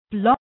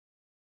Blog.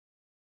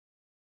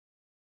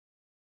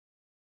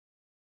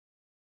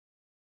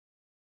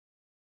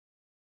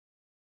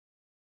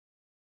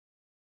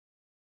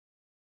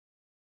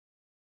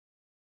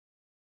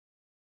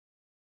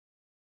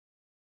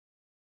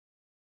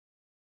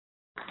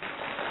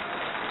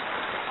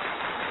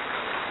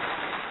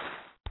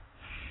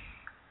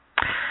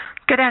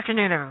 Good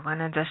afternoon,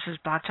 everyone, and this is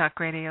Blog Talk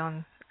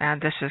Radio,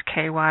 and this is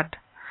KWAD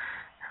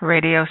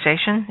Radio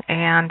Station,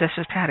 and this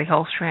is Patty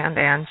Holstrand,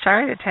 and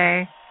sorry to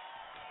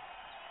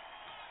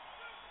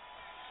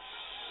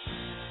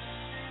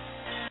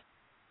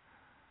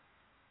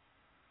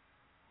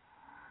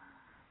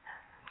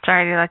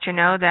let you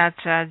know that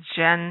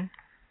Jen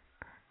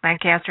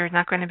Lancaster is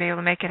not going to be able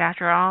to make it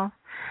after all.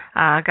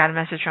 Got a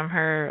message from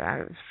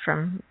her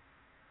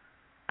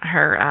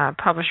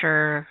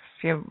publisher a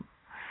few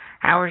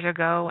hours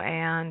ago,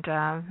 and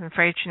I'm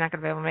afraid she's not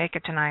going to be able to make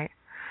it tonight.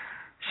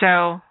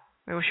 So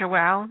we wish her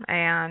well,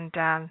 and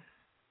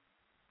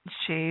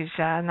she's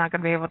not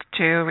going to be able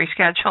to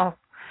reschedule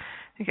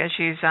because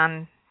she's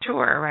on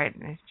tour right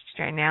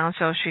now,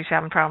 so she's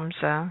having problems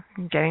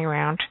getting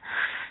around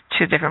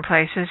to different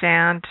places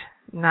and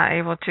not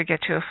able to get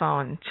to a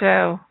phone.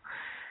 So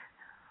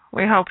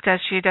we hope that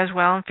she does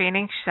well in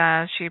Phoenix.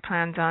 She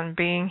plans on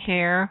being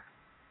here,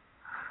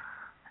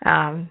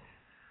 and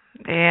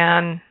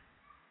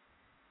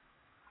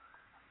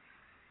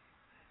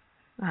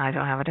I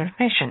don't have that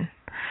information.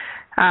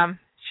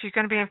 She's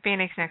going to be in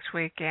Phoenix next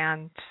week,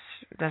 and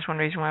that's one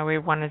reason why we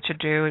wanted to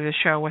do the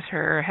show with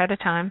her ahead of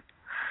time.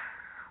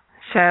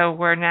 So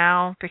we're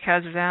now,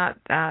 because of that,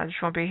 she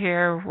won't be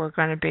here. We're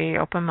going to be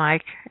open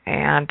mic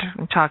and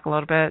talk a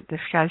little bit. If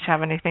you guys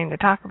have anything to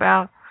talk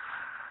about,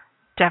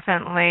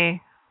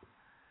 definitely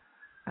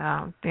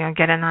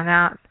get in on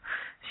that.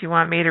 If you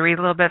want me to read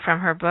a little bit from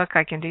her book,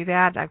 I can do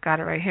that. I've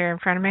got it right here in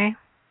front of me.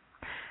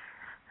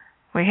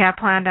 We have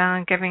planned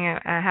on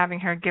having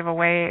her give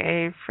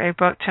away a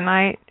book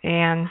tonight,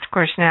 and of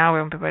course now we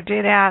won't be able to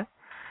do that.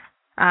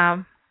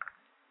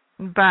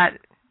 But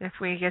if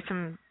we get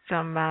something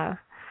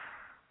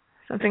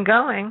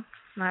going,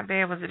 might be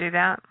able to do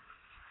that.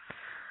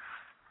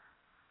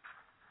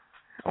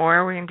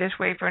 Or we can just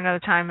wait for another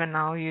time, and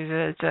I'll use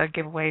it as a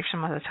giveaway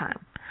some other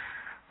time.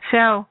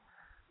 So,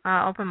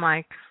 open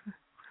mic.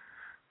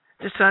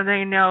 Just so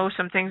they know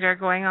some things are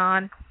going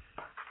on.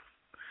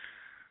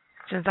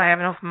 Since I have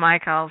an open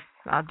mic, I'll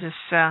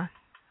just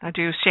I'll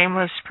do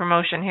shameless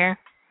promotion here.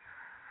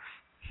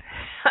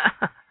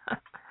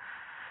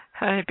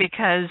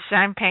 Because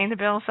I'm paying the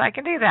bills, so I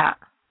can do that.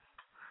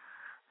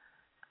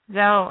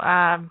 So,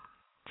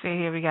 see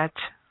here, we got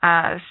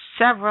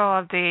several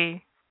of the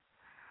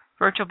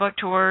virtual book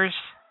tours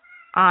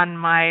on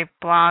my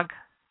blog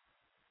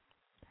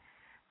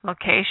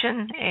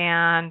location,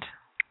 and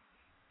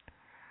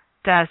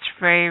that's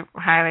very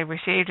highly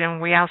received.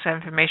 And we also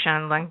have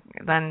information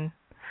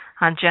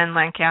on Jen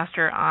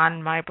Lancaster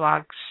on my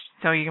blogs,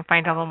 so you can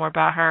find out a little more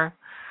about her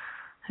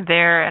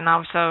there, and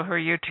also her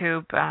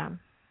YouTube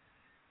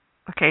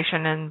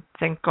location and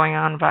things going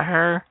on about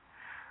her.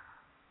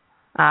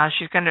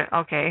 She's going to,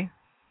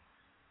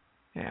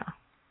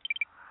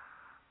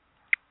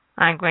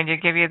 I'm going to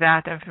give you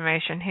that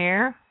information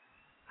here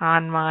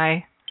on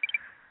my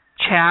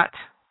chat,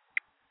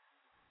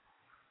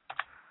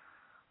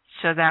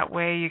 so that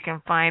way you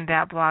can find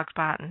that blog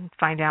spot and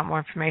find out more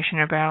information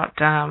about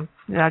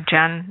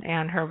Jen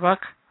and her book,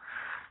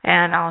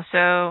 and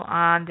also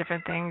on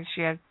different things.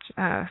 You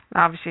have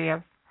I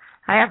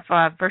have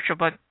a virtual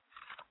book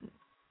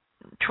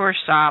tour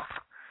stop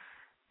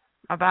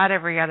about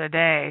every other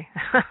day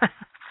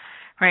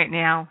right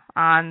now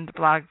on the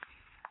blog,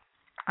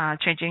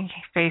 Changing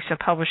Face of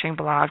Publishing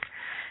blog,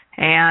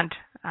 and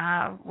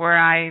where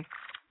I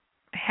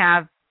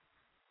have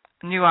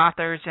new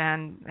authors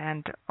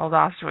and old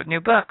authors with new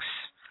books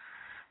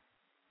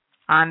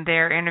on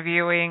their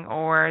interviewing,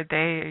 or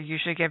they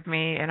usually give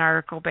me an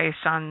article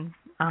based on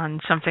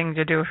something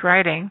to do with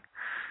writing.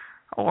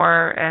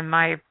 And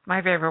my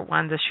favorite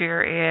one this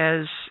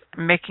year is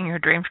Making Your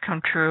Dreams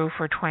Come True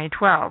for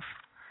 2012.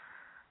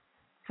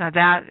 So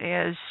that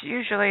is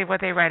usually what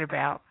they write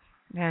about.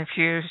 And if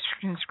you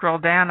can scroll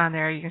down on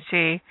there, you can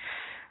see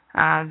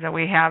that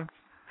we have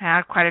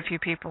had quite a few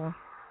people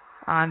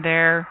on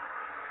there.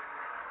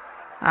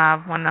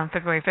 One on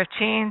February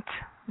 15th.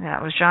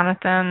 That was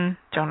Jonathan.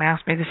 Don't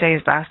ask me to say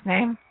his last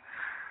name.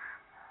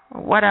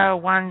 What a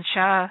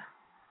one-shot.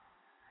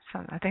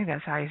 I think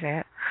that's how you say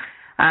it.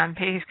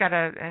 He's got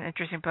an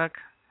interesting book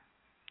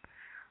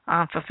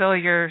on Fulfill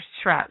Your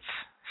Threats,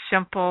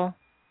 Simple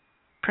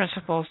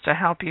Principles to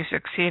Help You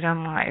Succeed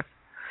in Life.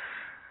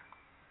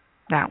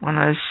 That one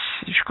is,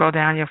 you scroll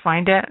down, you'll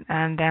find it.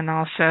 And then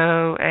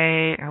also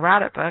a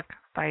erotic book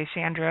by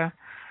Sandra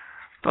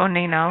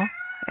Bonino,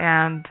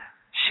 and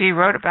she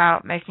wrote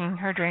about making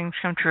her dreams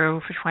come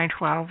true for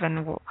 2012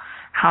 and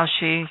how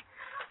she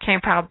came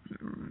about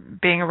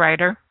being a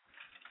writer.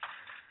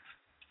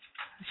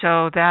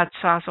 So that's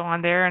also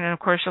on there. And then, of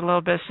course, a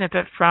little bit of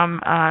snippet from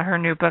her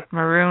new book,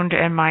 Marooned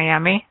in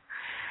Miami.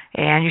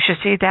 And you should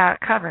see that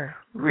cover.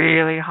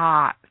 Really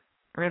hot.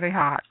 really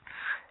hot.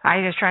 I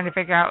was trying to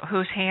figure out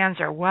whose hands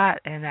are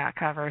what in that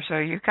cover, so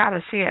you've got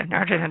to see it in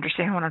order to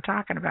understand what I'm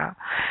talking about.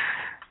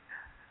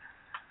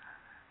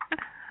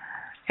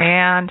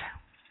 And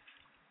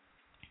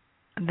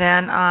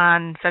then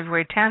on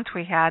February 10th,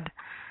 we had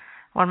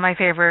one of my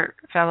favorite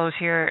fellows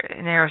here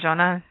in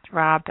Arizona,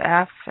 Rob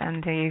F.,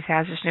 and he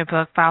has his new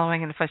book,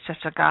 Following in the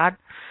Footsteps of God.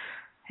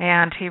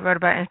 And he wrote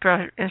about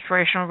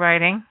inspirational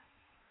writing.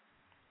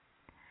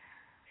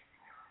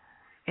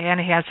 And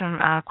he had some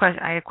I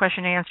had a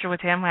question and answer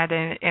with him. I had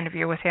an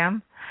interview with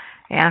him.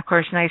 And, of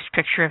course, nice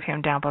picture of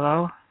him down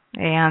below.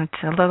 And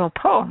a little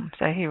poem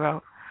that he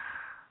wrote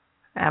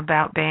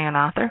about being an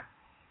author.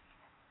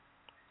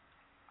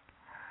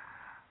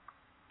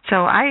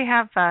 So I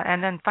have,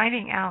 and then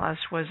Finding Alice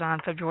was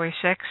on February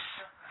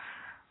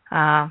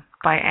 6th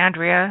by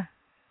Andrea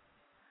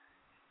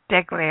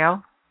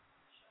DeGiglio.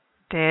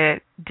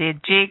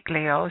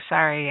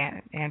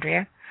 Sorry,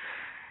 Andrea.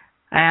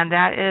 And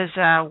that is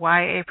a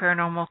YA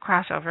paranormal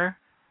crossover,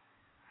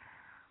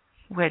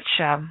 which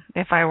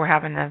if I were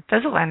having a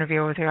physical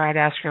interview with her, I'd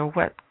ask her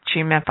what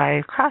she meant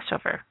by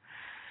crossover.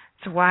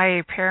 So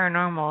YA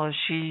paranormal,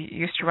 she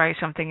used to write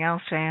something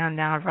else and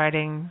now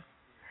writing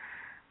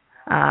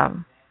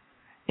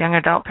young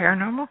adult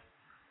paranormal.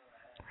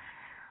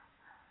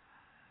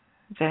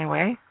 So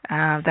anyway,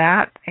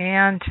 that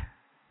and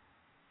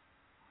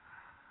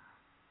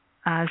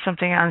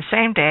something on the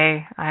same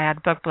day, I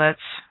had Book Blitz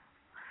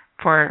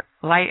for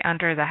Light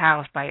Under the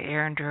House by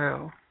Aaron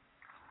Drew.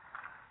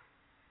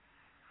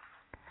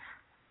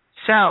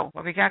 So,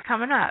 what we got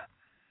coming up?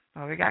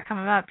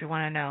 You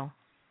want to know?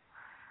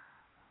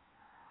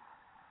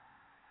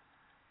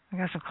 We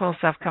got some cool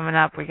stuff coming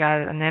up. We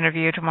got an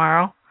interview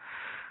tomorrow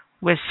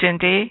with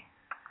Cindy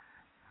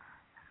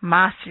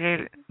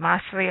Masliolek.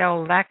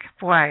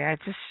 Boy,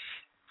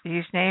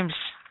 these names,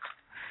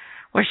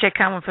 wish they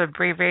come with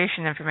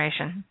abbreviation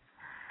information.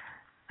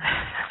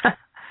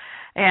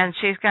 And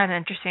she's got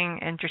an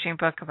interesting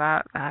book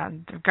about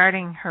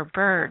regarding her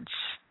birds.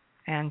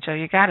 And so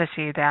you got to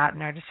see that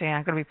in order to see.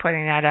 I'm going to be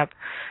putting that up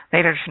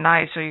later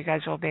tonight so you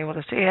guys will be able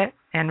to see it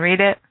and read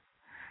it.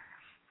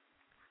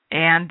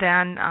 And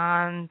then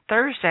on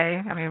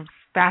Thursday,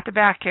 back to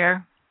back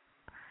here,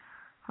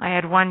 I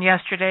had one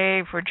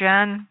yesterday for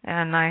Jen,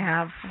 and I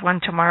have one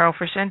tomorrow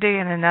for Cindy,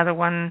 and another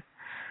one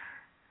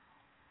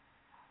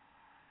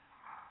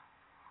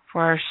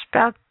for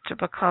a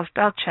book called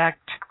Spell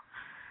Checked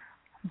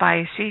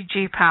by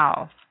C.G.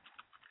 Powell.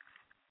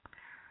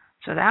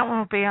 So that one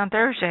will be on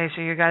Thursday.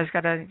 So you guys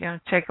got to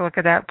take a look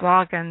at that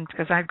blog, and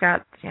because I've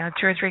got 2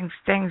 or 3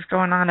 things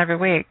going on every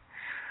week.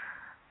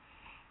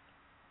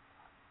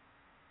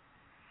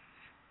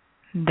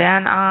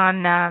 Then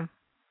on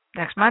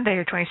next Monday,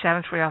 the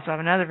 27th, we also have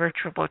another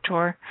virtual book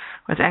tour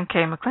with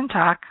N.K.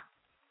 McClintock.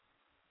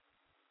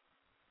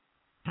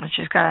 And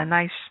she's got a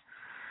nice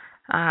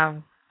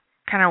kind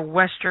of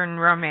Western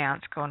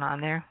romance going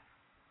on there.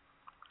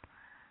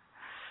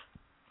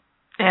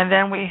 And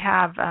then we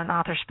have an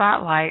author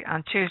spotlight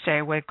on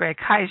Tuesday with Greg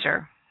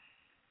Kaiser.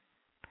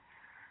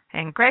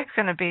 And Greg's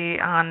going to be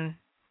on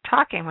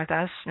talking with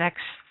us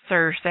next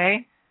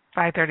Thursday,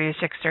 5:30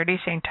 to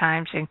 6:30, same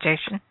time, same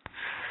station.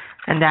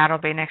 And that'll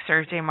be next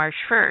Thursday, March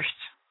 1st.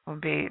 Will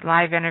be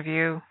live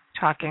interview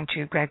talking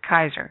to Greg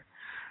Kaiser.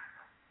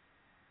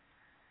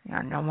 You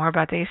want to know more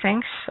about these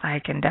things? I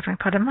can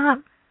definitely put them up.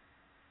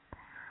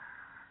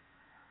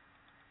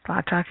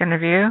 Blog Talk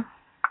interview.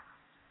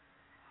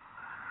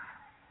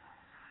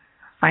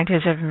 Find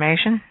his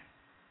information.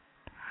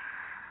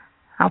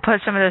 I'll put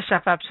some of this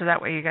stuff up so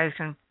that way you guys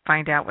can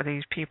find out what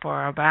these people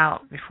are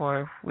about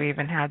before we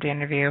even have the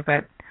interview.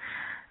 But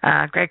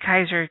Greg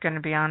Kaiser is going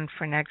to be on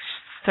for next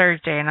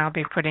Thursday, and I'll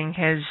be putting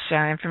his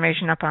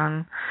information up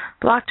on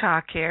Blog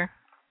Talk here.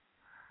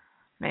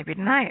 Maybe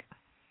tonight.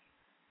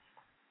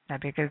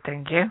 That'd be a good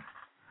thing, too.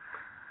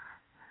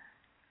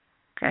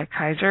 Greg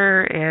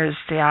Kaiser is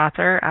the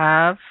author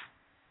of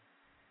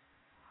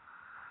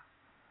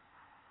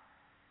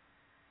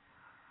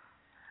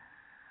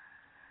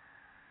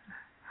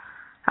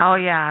Oh,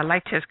 yeah, I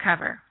liked his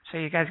cover. So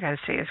you guys got to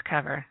see his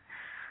cover.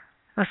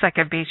 Looks like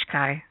a beach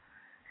guy.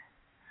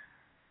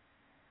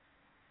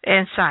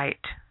 Insight.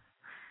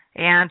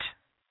 And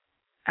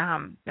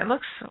it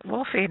looks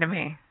wolfy to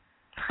me.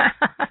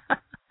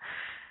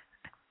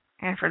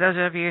 And for those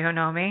of you who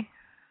know me,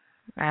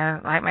 I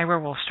like my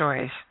werewolf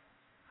stories.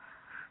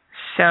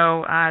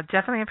 So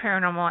definitely a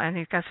paranormal, and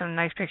he's got some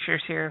nice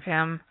pictures here of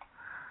him.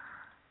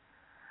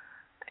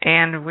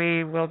 And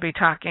we will be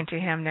talking to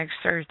him next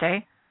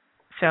Thursday.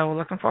 So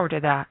looking forward to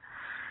that.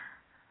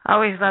 I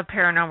always love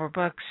paranormal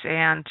books,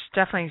 and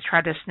definitely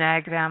try to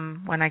snag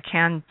them when I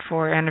can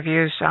for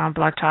interviews on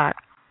Blog Talk.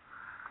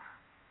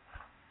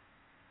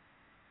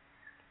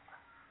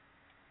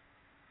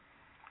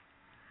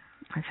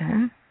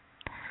 Okay.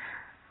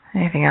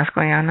 Anything else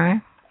going on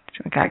now?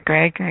 So we got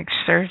Greg next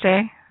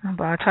Thursday on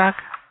Blog Talk.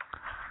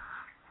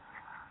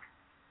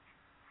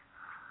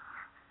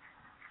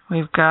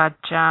 We've got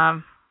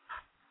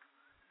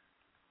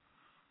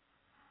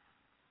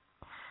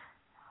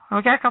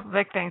we got a couple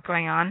big things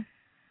going on.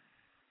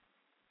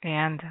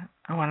 and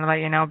I want to let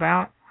you know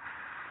about.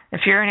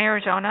 If you're in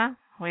Arizona,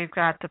 we've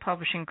got the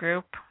publishing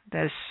group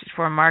that's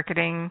for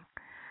marketing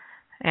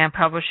and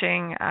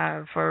publishing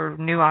for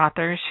new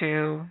authors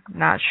who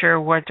not sure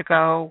where to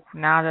go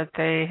now that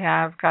they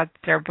have got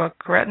their book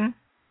written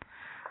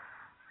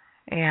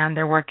and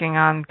they're working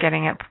on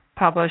getting it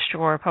published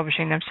or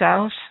publishing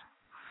themselves.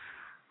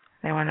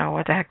 They want to know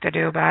what the heck to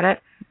do about it.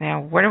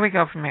 Where do we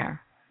go from here?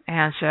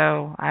 And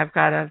so I've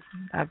got a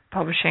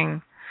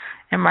publishing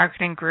and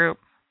marketing group,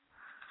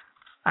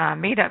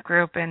 meetup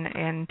group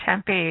in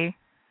Tempe,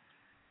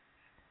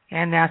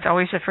 and that's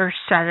always the first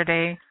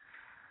Saturday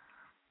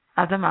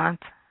of the month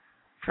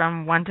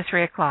from 1 to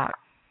 3 o'clock.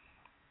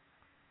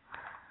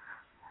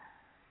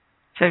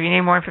 So if you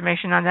need more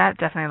information on that,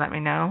 definitely let me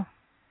know.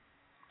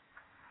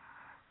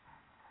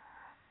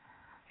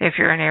 If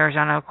you're in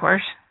Arizona, of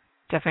course,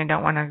 definitely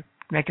don't want to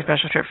make a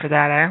special trip for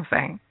that, I don't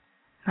think.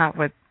 Not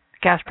with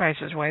gas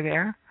prices way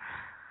there.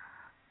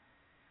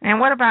 And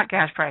what about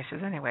gas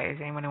prices anyways?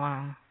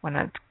 Anyone want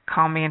to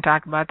call me and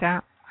talk about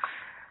that?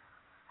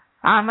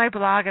 On my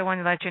blog, I want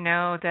to let you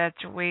know that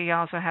we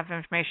also have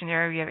information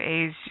there. You have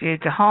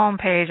it's a home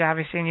page,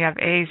 obviously, and you have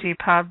AZ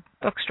Pub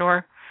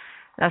Bookstore.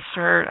 That's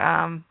for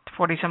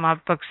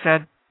 40-some-odd books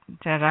that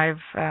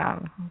I've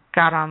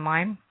got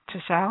online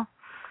to sell.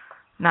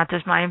 Not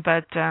just mine,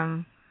 but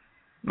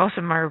most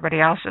of them are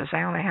everybody else's.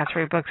 I only have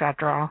 3 books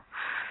after all.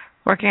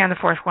 Working on the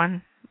 4th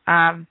one.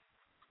 And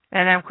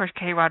then, of course,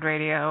 K-Rod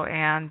Radio,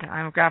 and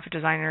I'm a graphic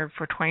designer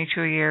for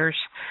 22 years.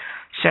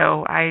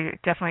 So I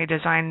definitely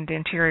designed the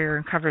interior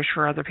and covers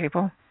for other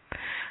people.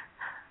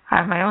 I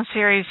have my own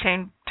series,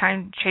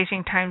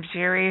 Chasing Time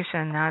series,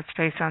 and that's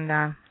based on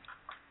the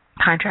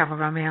time travel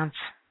romance.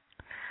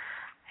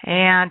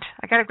 And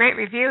I got a great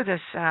review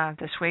this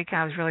week.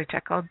 I was really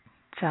tickled.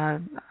 It's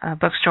a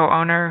bookstore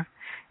owner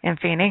in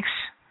Phoenix.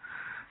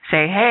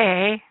 Say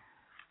hey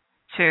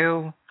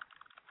to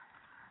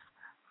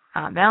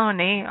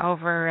Melanie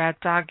over at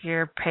Dog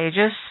Ear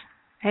Pages.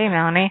 Hey,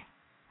 Melanie.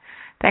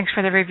 Thanks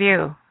for the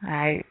review.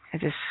 I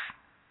just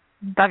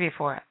love you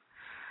for it.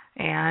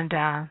 And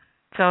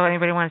so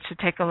anybody wants to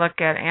take a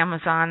look at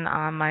Amazon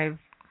on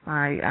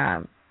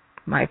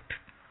my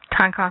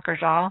Time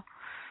Conquers All,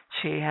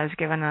 she has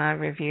given a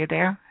review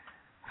there.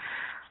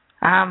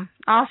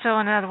 Also,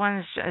 another one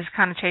is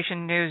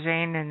Connotation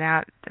Newsing, and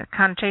that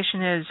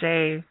Connotation is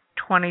a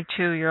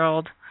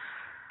 22-year-old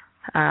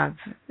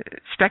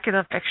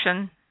speculative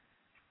fiction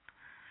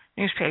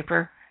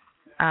newspaper.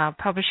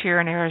 Published here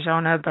in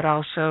Arizona, but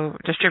also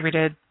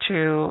distributed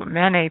to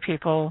many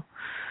people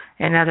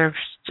in other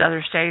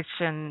states,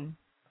 and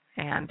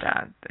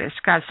it's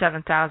got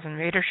 7,000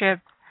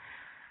 readership.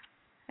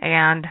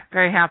 And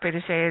very happy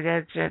to say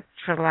that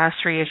for the last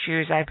 3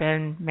 issues, I've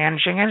been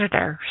managing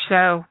editor.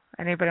 So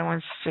anybody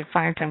wants to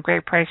find some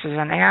great prices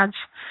on ads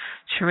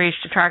to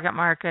reach the target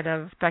market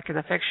of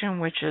speculative fiction,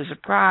 which is a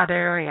broad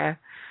area.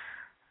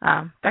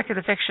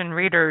 Speculative fiction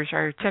readers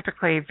are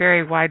typically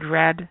very wide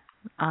read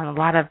on a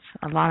lot of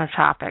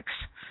topics,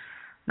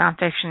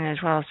 nonfiction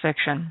as well as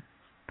fiction.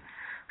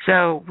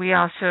 So we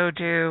also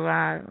do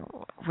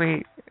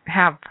we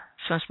have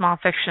some small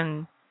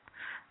fiction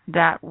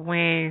that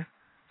we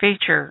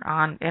feature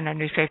in a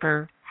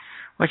newspaper,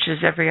 which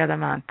is every other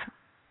month.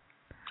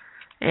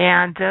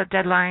 And the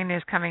deadline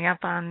is coming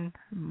up on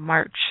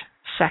March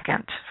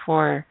 2nd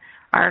for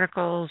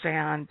articles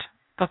and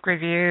book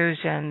reviews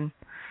and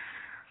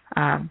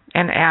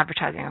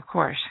advertising, of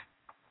course.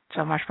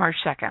 So March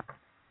 2nd.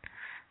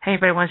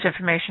 Anybody wants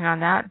information on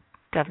that,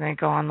 definitely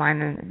go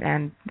online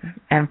and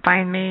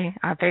find me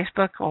on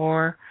Facebook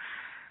or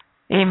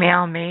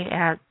email me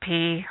at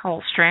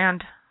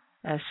phultstrand,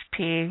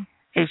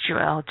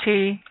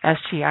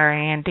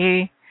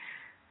 SPHULTSTRAND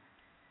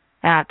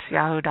at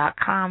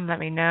yahoo.com. Let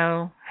me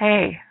know,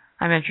 hey,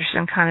 I'm interested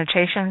in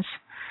connotations,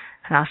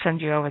 and I'll send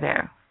you over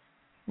there.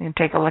 You can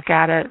take a look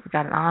at it. We've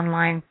got an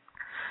online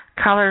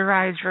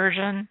colorized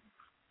version,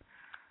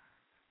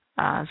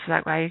 so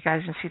that way you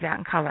guys can see that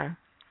in color.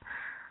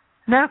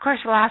 And then, of course,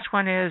 the last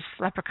one is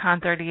Leprechaun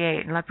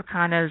 38. And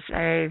Leprechaun is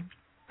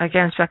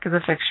again,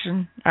 speculative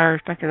fiction, or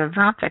speculative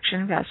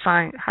nonfiction. We've got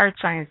hard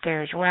science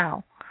there as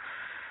well.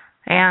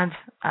 And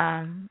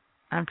I'm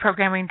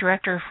programming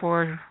director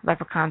for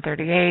Leprechaun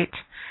 38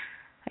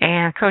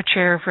 and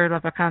co-chair for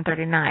Leprechaun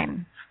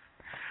 39.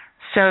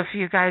 So if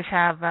you guys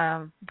have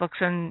books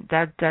in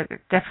that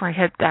definitely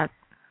hit that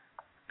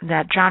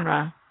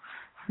genre,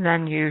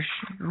 then you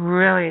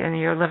really, and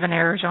you live in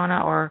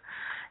Arizona or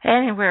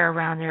anywhere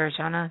around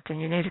Arizona, then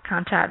you need to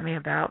contact me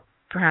about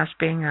perhaps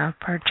being a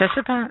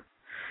participant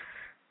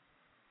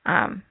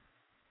and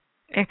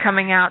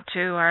coming out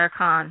to our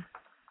con.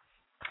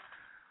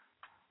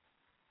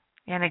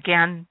 And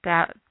again,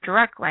 that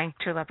direct link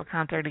to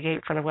Leprechaun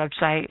 38 for the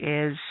website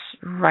is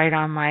right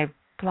on my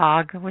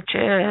blog, which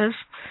is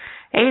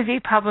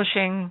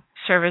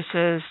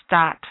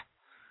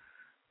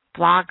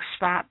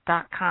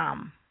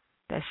azpublishingservices.blogspot.com.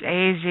 That's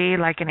AZ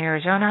like in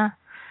Arizona,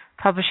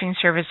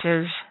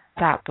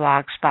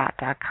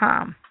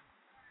 publishingservices.blogspot.com.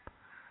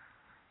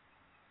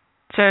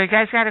 So you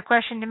guys got a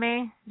question to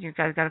me? You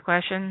guys got a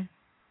question?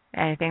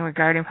 Anything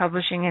regarding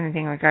publishing,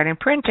 anything regarding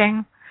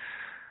printing?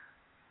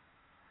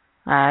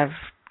 I've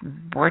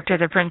worked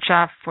at a print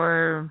shop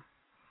for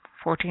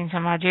 14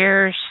 some odd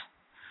years,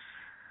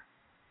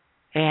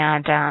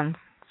 and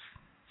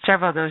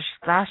several of those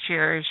last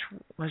years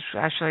was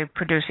actually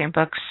producing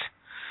books.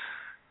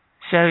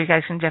 So you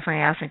guys can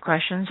definitely ask me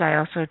questions. I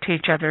also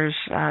teach others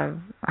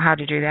how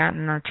to do that,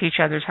 and I teach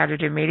others how to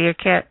do media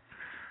kit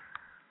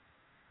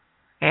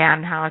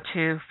and how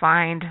to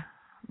find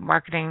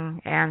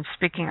marketing and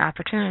speaking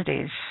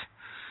opportunities.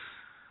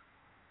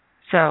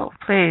 So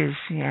please,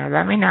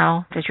 let me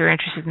know that you're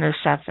interested in this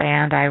stuff,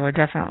 and I will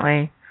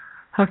definitely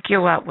hook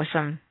you up with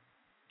some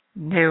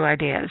new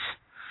ideas.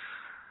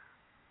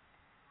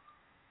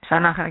 So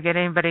I'm not going to get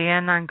anybody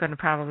in. I'm going to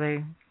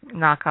probably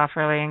knock off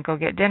early and go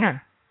get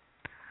dinner.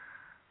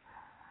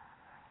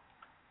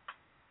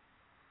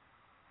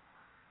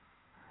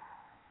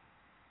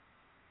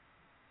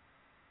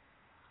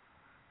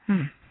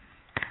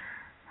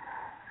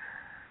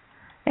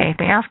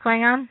 Anything else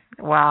going on?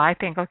 Well, I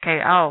think,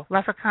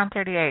 Leprechaun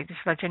 38,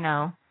 just to let you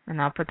know,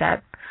 and I'll put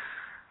that.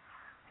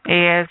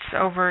 It's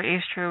over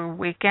Easter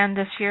weekend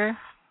this year.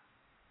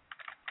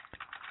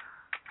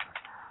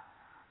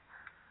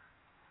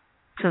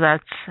 So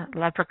that's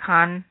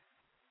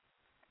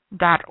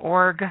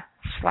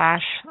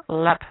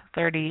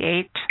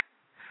leprechaun.org/lep38.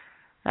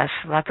 That's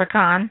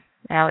leprechaun,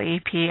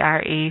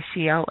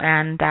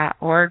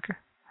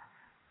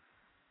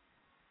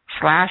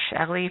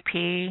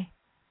 LEPRECON.org/LEP38.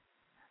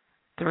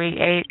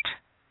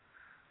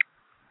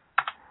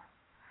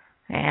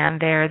 And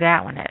there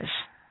that one is.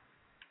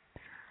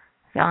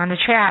 So on the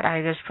chat,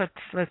 I just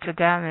listed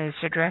down as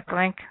a direct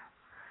link.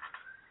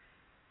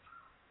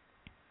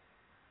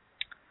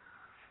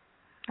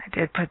 I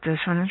did put this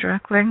one a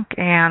direct link,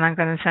 and I'm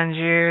going to send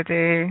you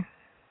the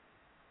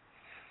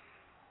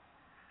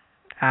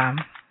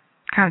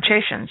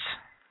connotations.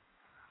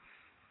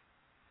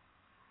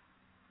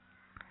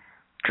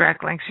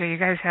 Direct link, so you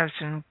guys have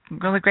some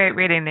really great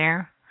reading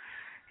there.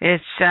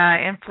 It's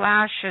in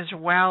Flash as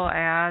well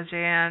as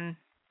in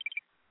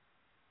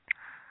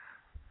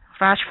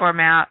Flash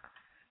format,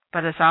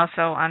 but it's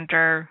also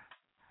under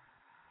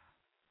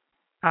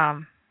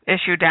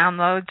issue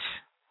downloads.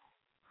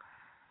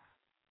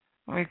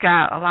 We've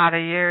got a lot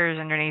of years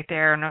underneath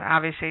there, and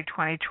obviously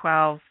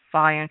 2012,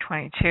 volume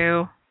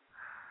 22.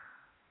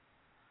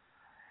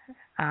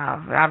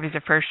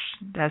 Obviously,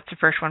 that's the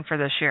first one for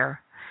this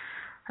year.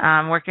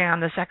 I'm working on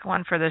the second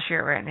one for this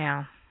year right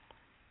now.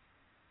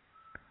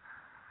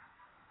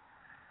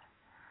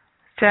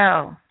 So,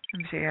 let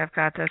me see, I've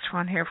got this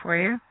one here for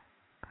you.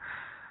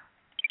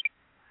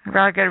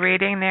 Really good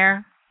reading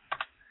there.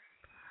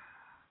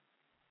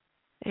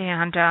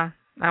 And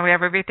we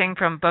have everything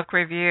from book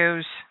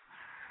reviews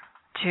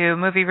to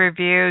movie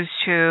reviews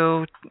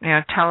to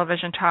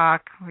television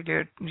talk. We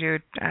do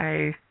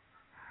a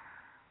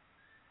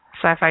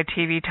sci-fi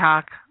TV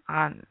talk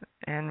on,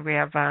 and we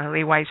have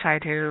Lee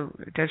Whiteside who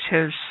does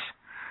his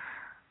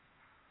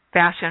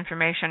vast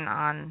information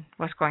on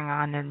what's going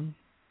on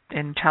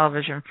in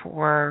television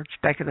for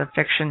speculative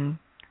fiction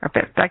or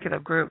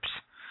speculative groups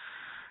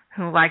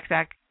who like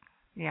that,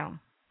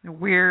 the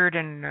weird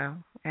and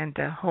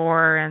the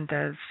horror and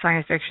the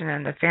science fiction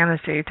and the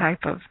fantasy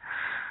type of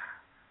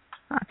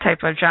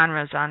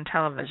genres on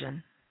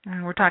television.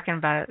 And we're talking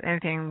about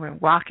anything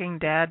with Walking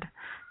Dead,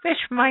 which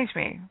reminds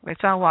me, we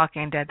saw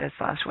Walking Dead this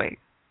last week.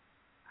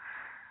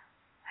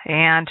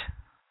 And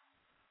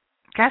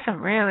got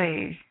some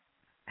really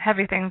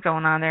heavy things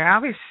going on there.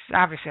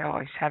 Obviously,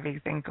 always heavy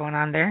things going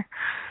on there.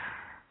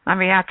 I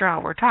mean, after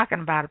all, we're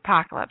talking about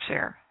apocalypse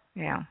here,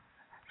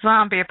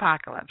 zombie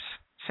apocalypse.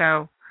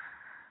 So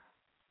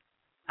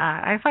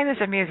I find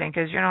this amusing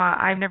because,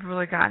 I've never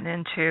really gotten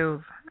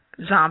into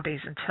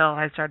zombies until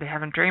I started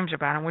having dreams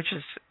about them, which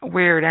is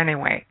weird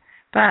anyway.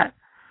 But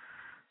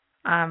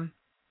I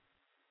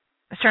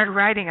started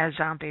writing a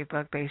zombie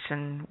book based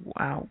in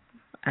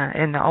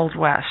the Old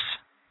West.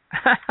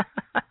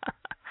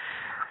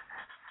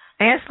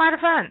 And it's a lot of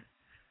fun.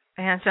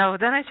 And so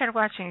then I started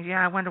watching,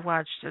 I wanted to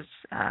watch this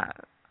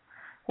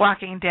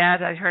Walking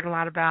Dead. I heard a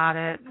lot about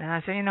it. And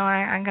I said,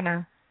 I'm going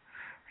to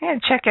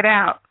check it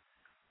out.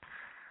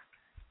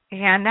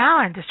 And now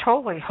I'm just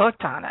totally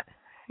hooked on it,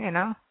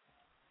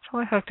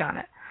 totally hooked on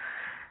it.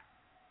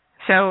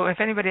 So if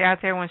anybody out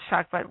there wants to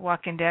talk about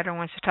Walking Dead or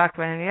wants to talk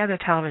about any other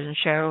television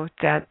show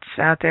that's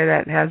out there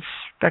that has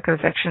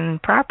speculative fiction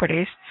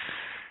properties,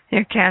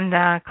 you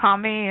can call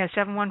me at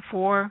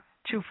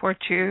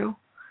 714-242-5145.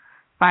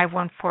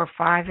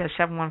 That's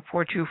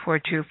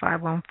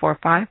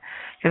 714-242-5145.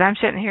 Because I'm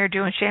sitting here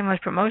doing shameless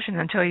promotion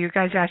until you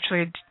guys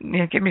actually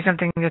give me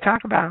something to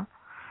talk about.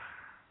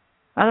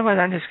 Otherwise,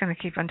 I'm just going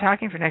to keep on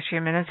talking for the next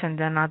few minutes, and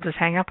then I'll just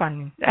hang up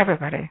on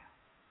everybody.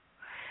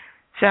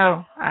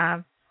 So,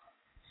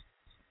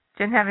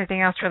 didn't have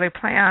anything else really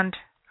planned.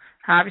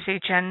 Obviously,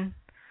 Jen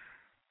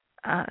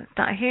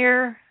not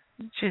here,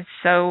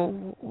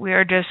 so we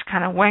are just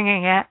kind of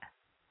winging it.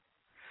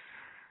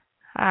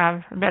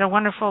 I met a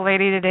wonderful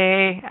lady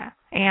today,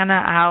 Anna,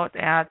 out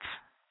at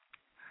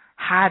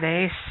Hot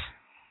Ace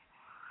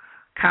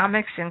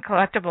Comics and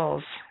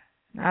Collectibles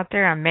out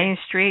there on Main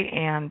Street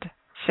and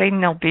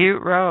Signal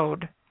Butte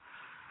Road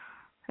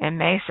in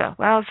Mesa.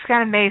 Well, it's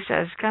kind of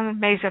Mesa. It's kind of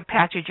Mesa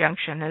Apache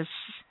Junction. It's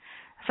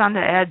on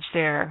the edge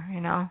there,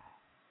 you know.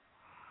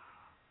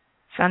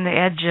 It's on the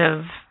edge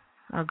of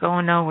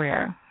going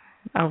nowhere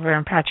over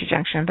in Apache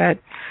Junction, but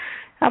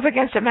up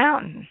against a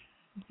mountain,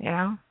 you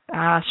know.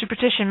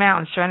 Superstition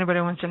Mountain, so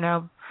anybody wants to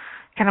know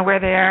kind of where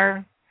they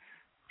are,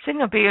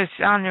 Signal Butte is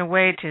on your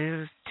way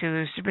to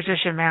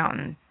Superstition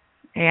Mountain,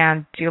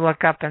 and you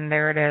look up and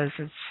there it is.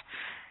 It's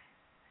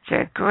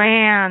a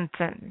grand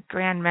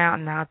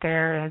mountain out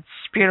there. It's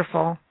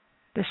beautiful,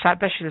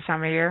 especially this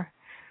time of year.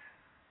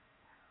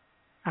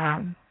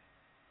 And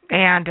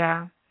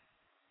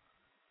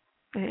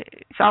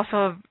it's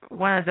also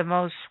one of the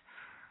most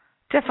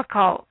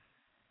difficult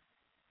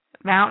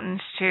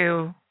mountains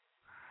to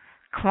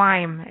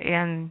climb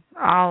in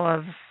all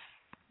of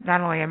not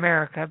only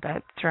America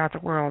but throughout the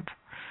world.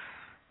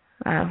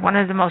 One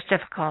of the most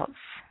difficult.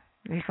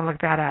 You can look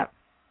that up.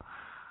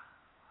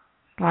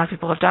 A lot of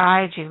people have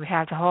died. You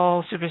have the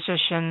whole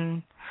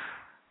superstition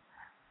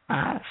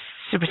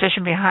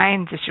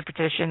behind the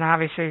superstition.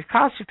 Obviously, it's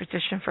called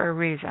superstition for a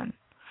reason,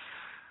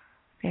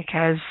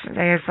 because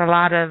there's a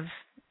lot of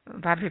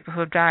people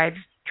who have died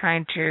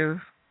trying to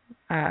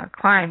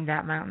climb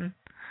that mountain,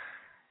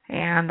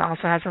 and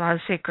also has a lot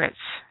of secrets.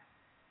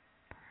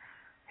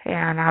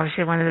 And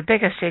obviously, one of the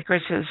biggest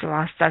secrets is the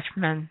Lost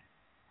Dutchman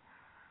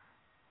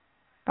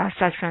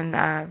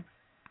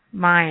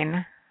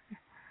mine.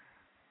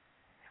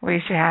 We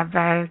used to have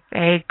a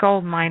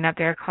gold mine up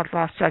there called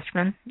Lost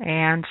Dutchman,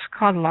 and it's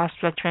called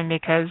Lost Dutchman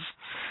because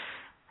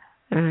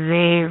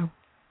the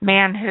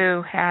man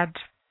who had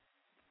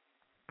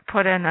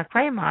put in a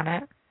claim on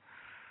it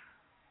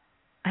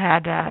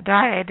had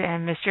died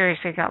and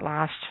mysteriously got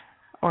lost.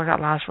 We're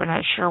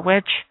not sure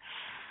which.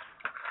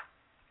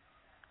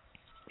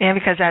 Yeah,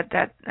 because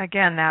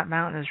that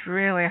mountain is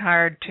really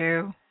hard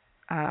to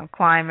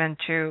climb and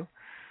to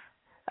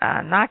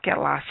not get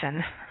lost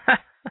in.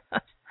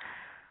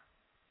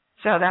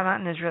 So that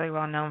mountain is really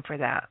well known for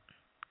that.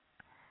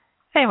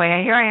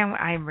 Anyway, here I am.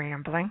 I'm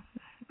rambling.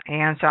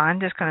 And so I'm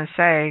just going to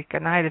say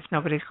goodnight if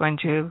nobody's going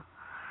to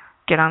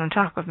get on and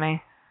talk with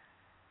me.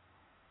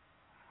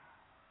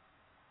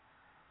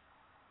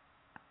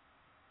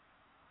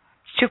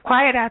 It's too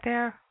quiet out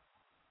there.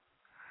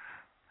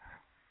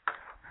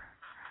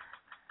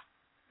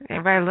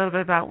 Everybody a little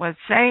bit about what's...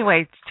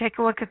 Anyway, take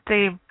a look at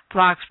the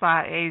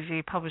Blogspot,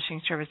 AZ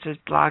Publishing Services,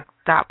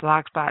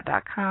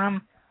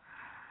 blog.blogspot.com.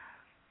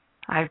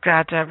 I've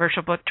got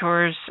virtual book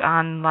tours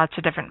on lots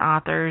of different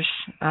authors,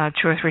 2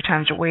 or 3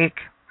 times a week.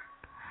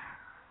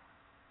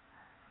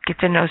 Get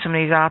to know some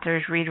of these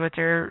authors, read what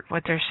they're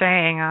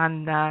saying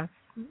on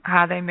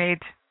how they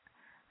made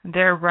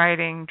their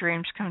writing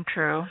dreams come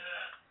true.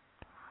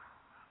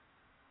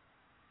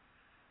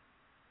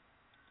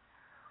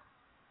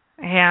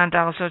 And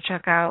also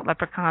check out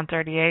Leprechaun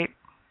 38.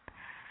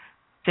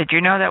 Did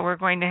you know that we're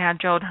going to have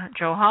Joe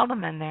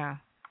Haldeman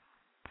there?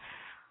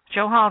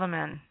 Joe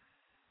Haldeman.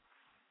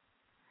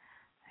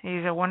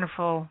 He's a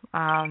wonderful,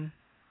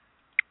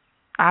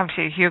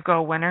 obviously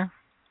Hugo winner,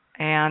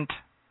 and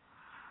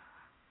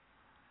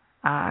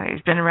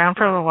he's been around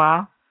for a little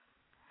while.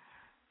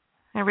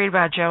 I read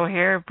about Joe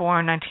here,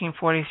 born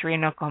 1943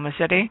 in Oklahoma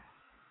City.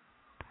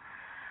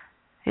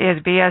 He has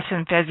BS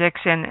in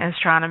physics and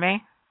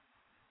astronomy,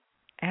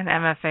 and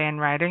MFA in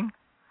writing.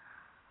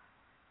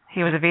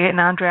 He was a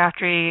Vietnam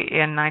draftee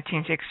in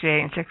 1968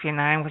 and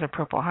 69 with a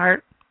Purple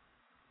Heart.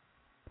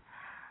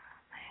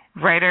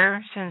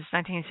 Writer since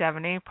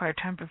 1970,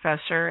 part-time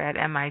professor at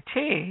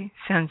MIT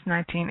since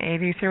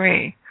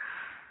 1983.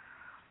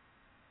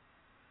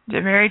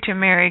 Married to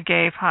Mary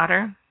Gay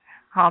Potter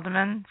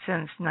Haldeman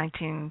since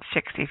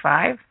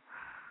 1965.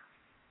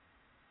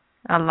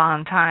 A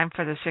long time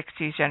for the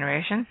 60s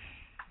generation.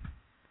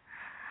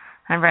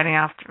 I'm writing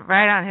off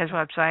right on his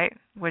website,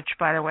 which,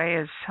 by the way,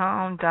 is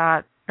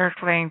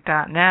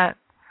home.earthlink.net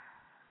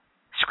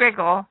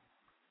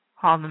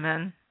 /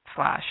 Haldeman /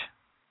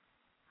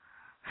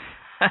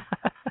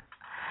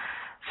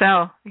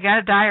 So, you got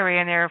a diary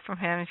in there from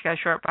him. He's got a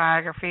short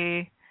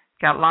biography,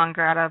 got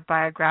longer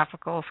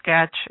autobiographical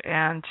sketch,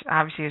 and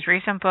obviously his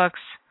recent books.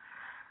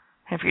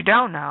 If you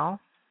don't know,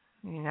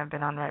 you've never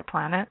been on the right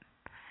planet.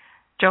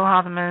 Joe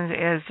Haldeman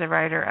is the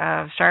writer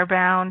of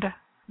Starbound,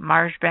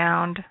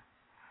 Marsbound,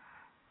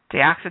 The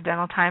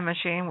Accidental Time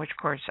Machine, which, of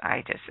course,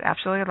 I just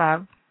absolutely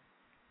love.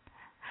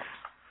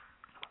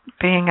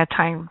 Being a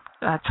time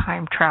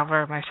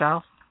traveler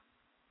myself.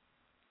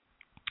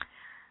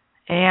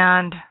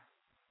 And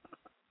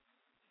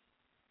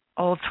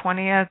Old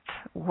 20th,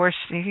 worst,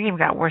 he even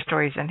got war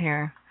stories in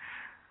here,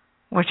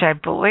 which I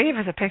believe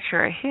is a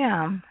picture of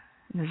him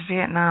in his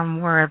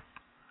Vietnam War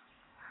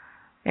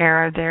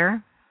era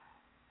there.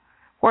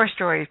 War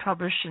Stories,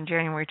 published in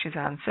January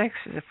 2006,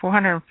 is a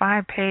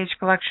 405-page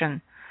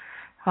collection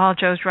of all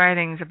Joe's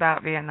writings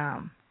about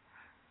Vietnam.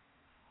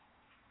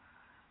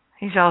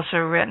 He's also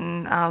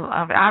written,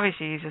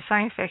 obviously he's a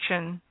science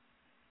fiction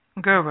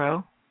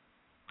guru,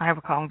 I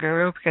would call him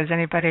guru because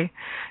anybody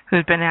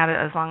who's been at it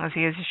as long as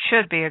he is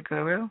should be a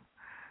guru.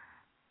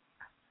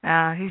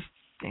 He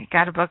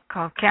got a book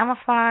called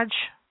Camouflage,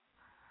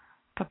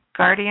 Book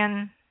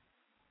Guardian,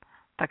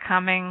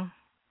 Becoming,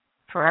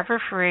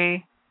 Forever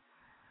Free,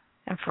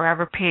 and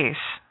Forever Peace.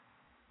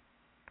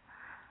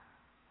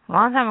 A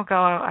long time ago,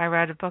 I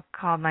read a book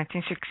called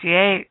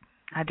 1968.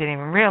 I didn't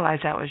even realize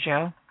that was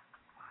Joe.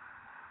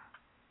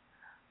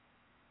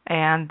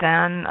 And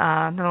then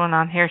another one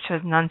on here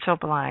says None So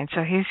Blind.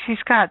 So he's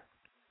got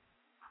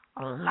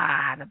a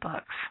lot of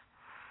books.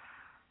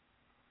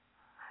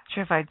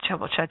 Sure, if I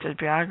double checked his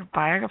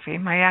biography, he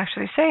might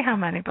actually say how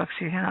many books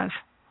he has.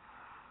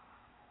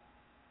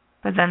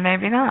 But then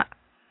maybe not.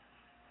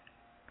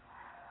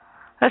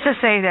 Let's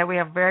just say that we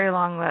have a very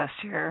long list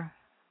here,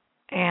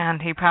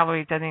 and he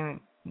probably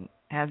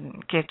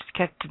hasn't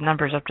kept the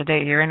numbers up to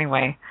date here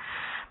anyway.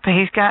 But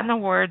he's gotten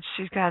awards.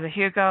 He's got a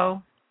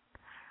Hugo,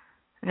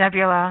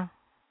 Nebula,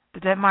 the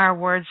Detmar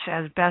Awards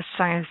as Best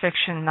Science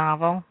Fiction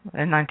Novel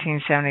in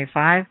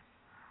 1975.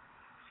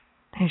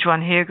 He's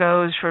won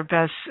Hugos for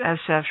Best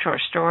SF Short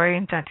Story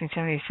in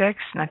 1976,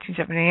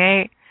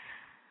 1978.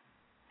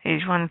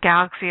 He's won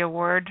Galaxy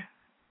Award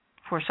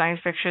for Science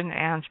Fiction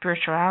and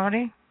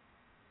Spirituality.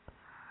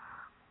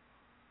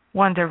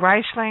 Won the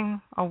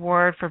Reisling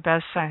Award for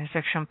Best Science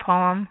Fiction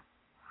Poem.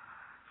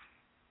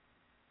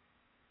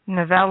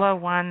 Novella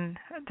won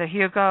the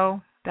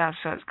Hugo. That's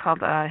what it's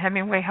called,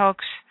 Hemingway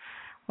Hoax.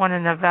 Won a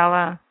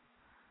novella.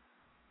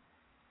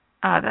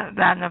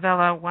 That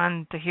novella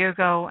won the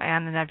Hugo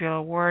and the Nebula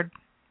Award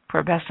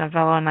for Best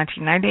Novella in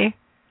 1990.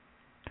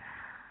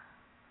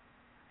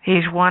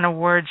 He's won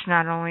awards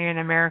not only in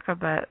America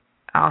but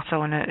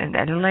also in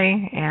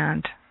Italy.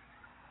 And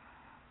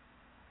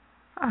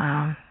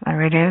I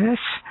read this.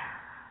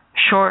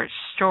 Short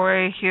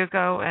Story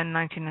Hugo in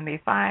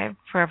 1995.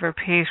 Forever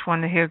Peace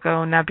won the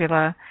Hugo,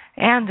 Nebula,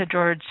 and the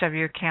George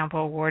W.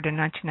 Campbell Award in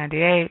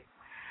 1998.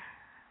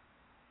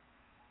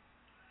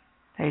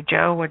 Hey,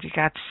 Joe, what you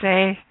got to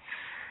say?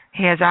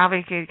 He has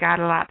obviously got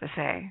a lot to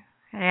say.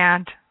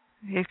 And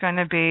he's going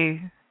to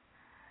be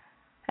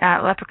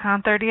at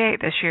Leprechaun 38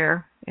 this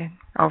year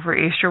over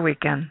Easter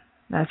weekend.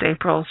 That's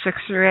April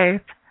 6th through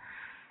 8th.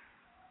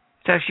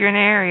 So if you're in the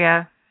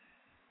area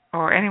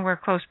or anywhere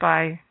close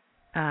by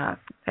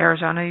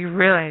Arizona, you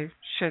really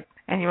should,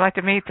 and you'd like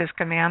to meet this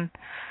man,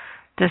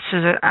 this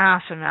is an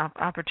awesome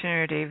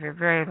opportunity for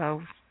very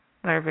low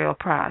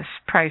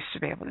price to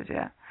be able to do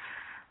that.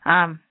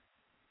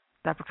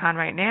 Leprechaun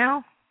right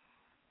now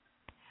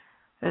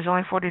is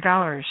only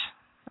 $40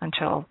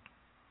 until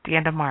the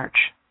end of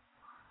March.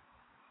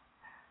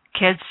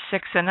 Kids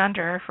 6 and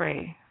under are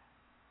free.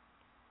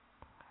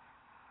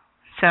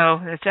 So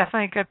it's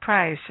definitely a good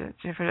price,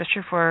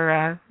 especially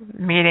for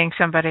meeting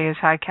somebody as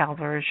high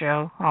caliber as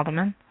Joe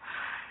Haldeman.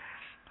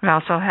 We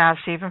also have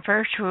Stephen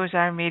First, who is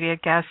our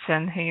immediate guest,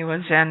 and he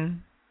was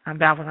in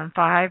Babylon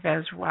 5,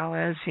 as well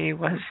as he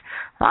was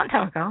a long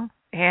time ago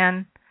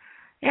in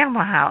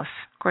Animal House.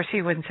 Of course,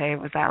 he wouldn't say it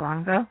was that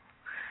long ago.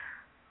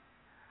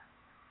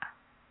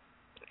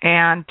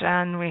 And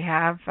then we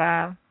have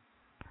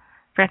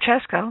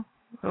Francesco,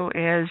 who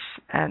is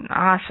an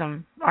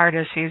awesome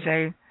artist. He's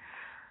a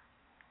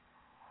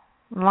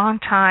long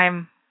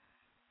time,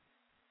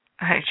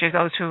 I should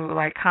go to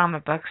like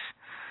comic books.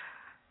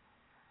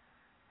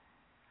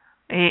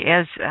 He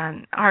is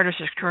an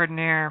artist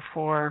extraordinaire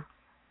for,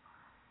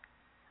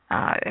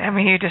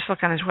 you just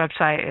look on his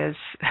website, is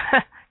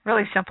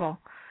really simple,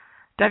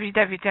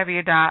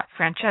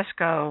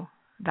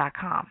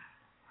 www.francesco.com.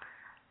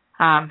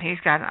 He's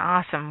got an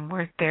awesome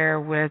work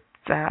there with,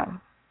 you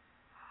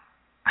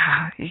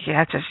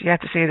have to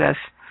see this.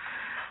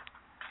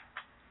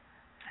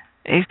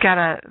 He's got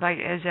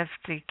as if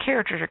the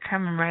characters are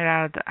coming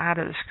right out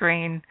of the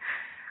screen.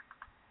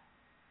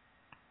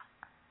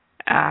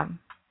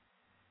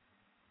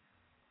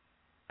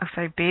 Looks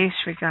like Beast.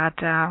 We got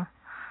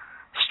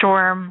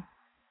Storm.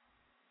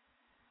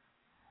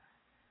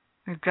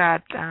 We've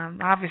got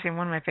obviously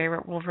one of my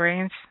favorite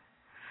Wolverines.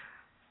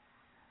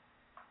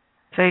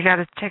 So you got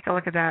to take a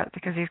look at that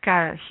because he's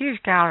got a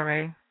huge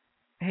gallery.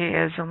 He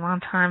is a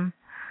long-time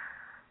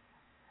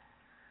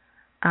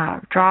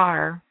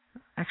drawer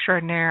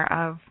extraordinaire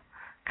of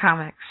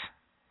comics.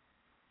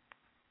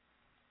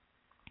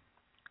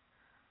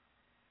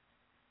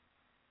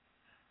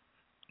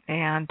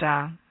 And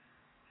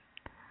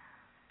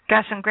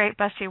got some great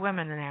busty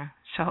women in there.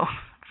 So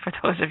for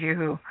those of you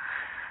who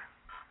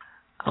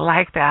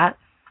like that,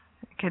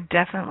 you could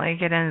definitely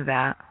get into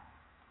that.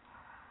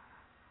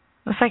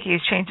 Looks like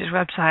he's changed his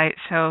website,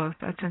 so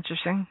that's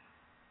interesting.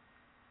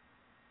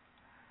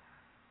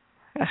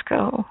 Let's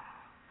go.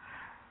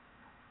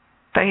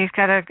 But he's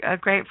got a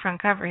great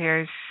front cover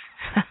here.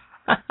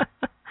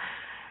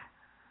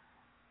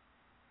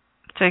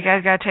 So you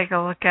guys got to take a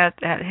look at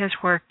his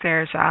work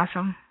there. It's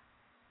awesome.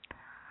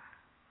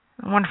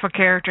 Wonderful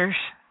characters.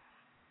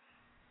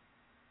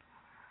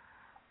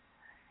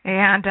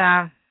 And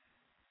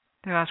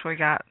who else we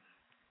got?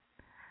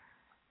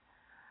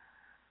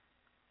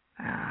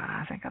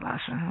 I think I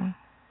lost one.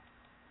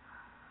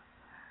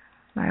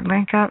 I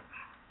link up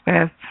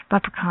with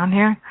Leprechaun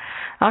here.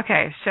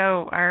 Okay,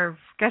 so our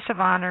guest of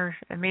honor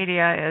in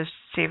media is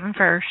Stephen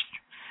First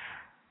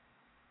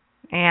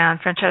and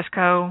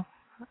Francesco,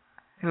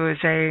 who is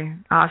a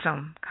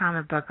awesome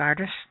comic book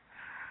artist.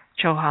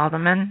 Joe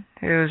Haldeman,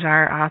 who's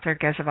our author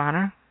guest of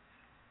honor.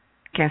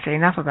 Can't say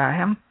enough about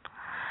him.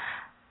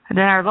 And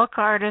then our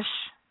local artist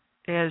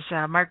is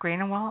Mark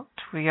Greenewalt.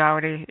 We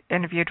already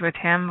interviewed with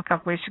him a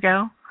couple weeks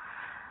ago.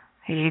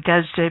 He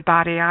does the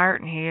body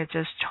art, and he is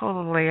just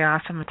totally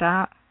awesome at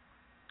that.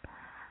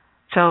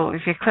 So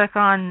if you click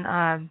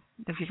on,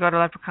 if you go to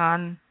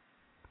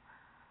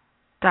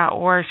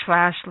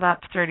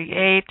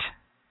leprechaun.org/lep38,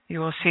 you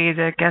will see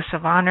the guests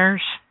of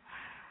honors,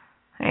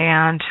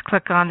 and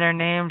click on their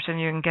names, and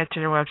you can get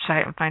to their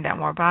website and find out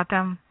more about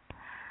them.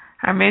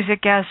 Our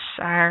music guests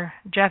are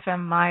Jeff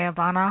and Maya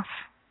Bonoff,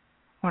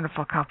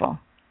 wonderful couple.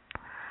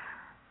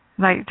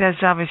 Like,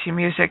 there's obviously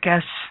music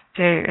guests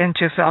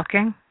into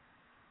Felking.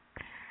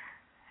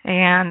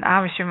 And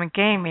obviously from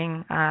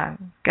gaming,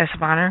 guest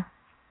of honor,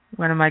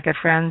 one of my good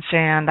friends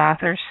and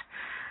authors,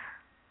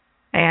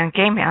 and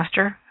Game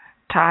Master,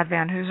 Todd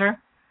Van Hooser.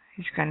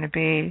 He's going to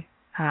be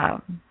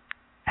at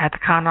the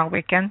con all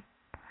weekend.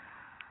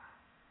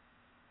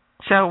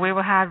 So we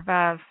will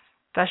have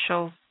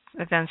special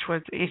events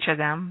with each of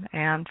them,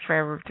 and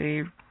for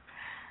the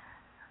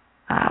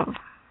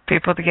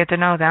people to get to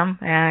know them.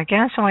 And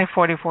again, it's only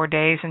 44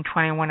 days and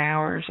 21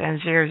 hours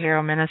and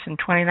 00 minutes and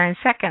 29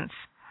 seconds.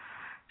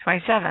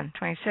 27,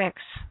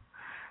 26,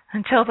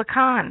 until the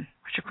con,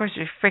 which of course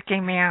is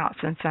freaking me out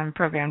since I'm a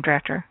program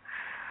director.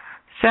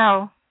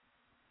 So,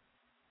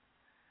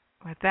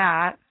 with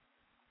that,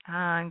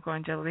 I'm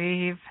going to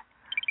leave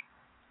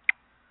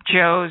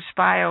Joe's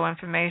bio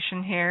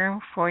information here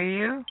for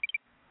you.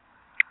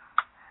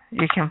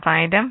 You can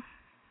find him.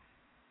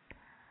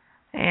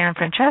 And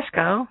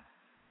Francesco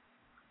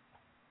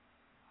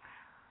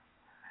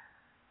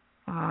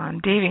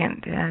on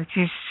Deviant.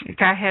 He's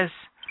got his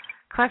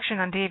collection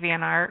on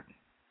DeviantArt,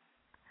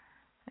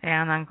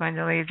 and I'm going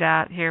to leave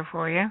that here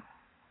for you.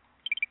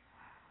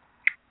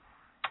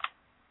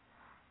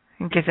 You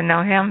can get to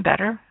know him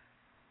better.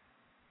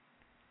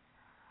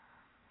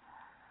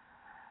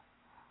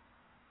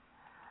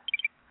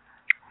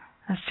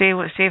 Let's see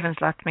what Stephen's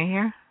left me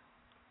here.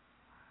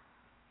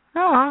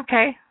 Oh,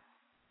 okay.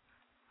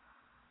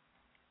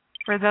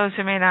 For those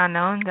who may not have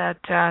known,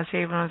 that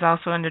Stephen was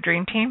also in the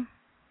Dream Team.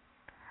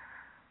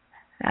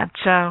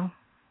 That's a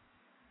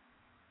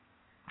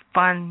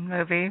fun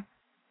movie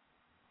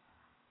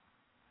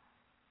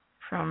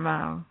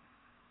from,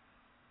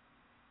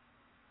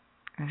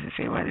 let's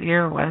see what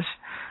year it was.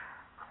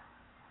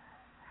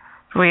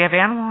 We have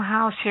Animal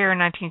House here in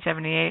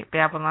 1978,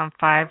 Babylon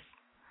 5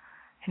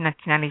 in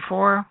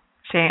 1994,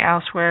 St.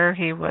 Elsewhere.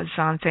 He was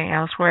on St.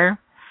 Elsewhere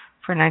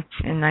in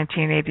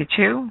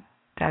 1982.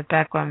 That's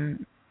back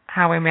when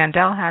Howie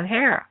Mandel had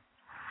hair.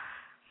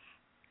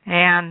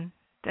 And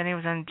then he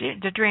was on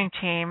the Dream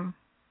Team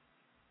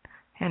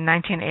in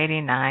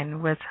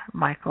 1989 with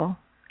Michael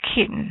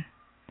Keaton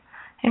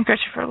and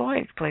Christopher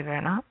Lloyd, believe it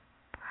or not.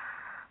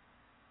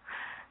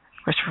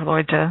 Christopher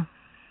Lloyd's a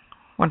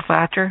wonderful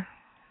actor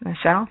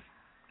himself.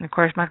 And of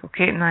course, Michael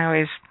Keaton, I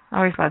always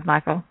loved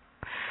Michael.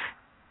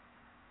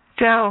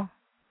 So,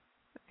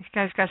 you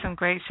guys got some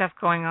great stuff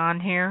going on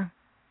here.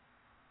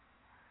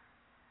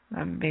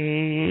 Let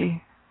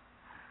me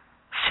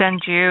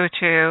send you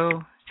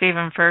to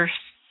Stephen First.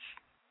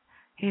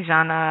 He's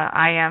on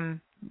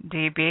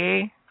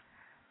IMDb,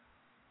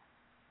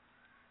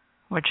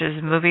 which is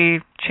a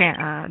movie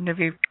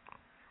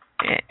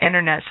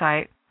internet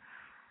site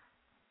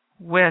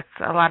with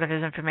a lot of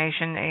his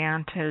information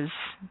and his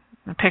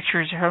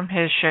pictures from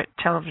his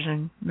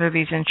television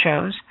movies and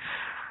shows.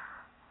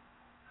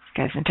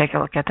 You guys can take a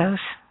look at those.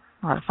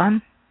 A lot of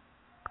fun.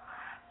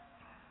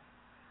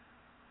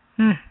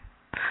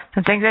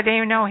 Some things I didn't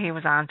even know he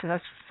was on, so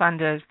that's fun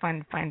to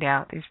find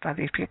out about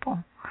these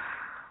people.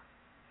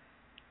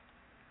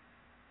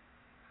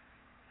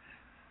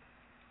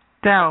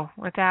 So,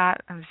 with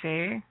that, let me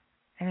see.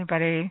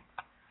 Anybody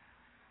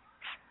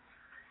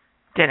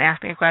didn't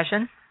ask me a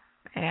question?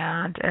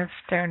 And if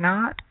they're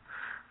not,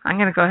 I'm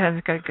going to go ahead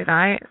and go good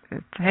night.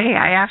 Hey,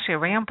 I actually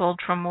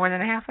rambled for more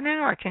than a half an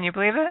hour. Can you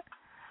believe it?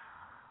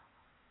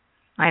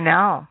 I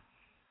know.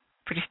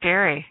 Pretty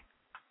scary.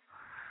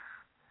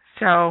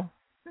 So,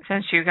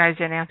 since you guys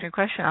didn't answer a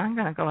question, I'm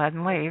going to go ahead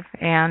and leave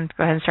and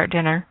go ahead and start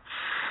dinner.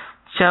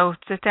 So,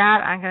 with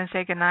that, I'm going to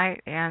say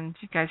goodnight, and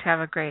you guys have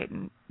a great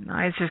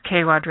night. This is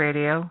KWAD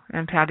Radio,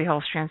 and Patty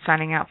Holstrand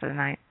signing out for the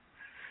night.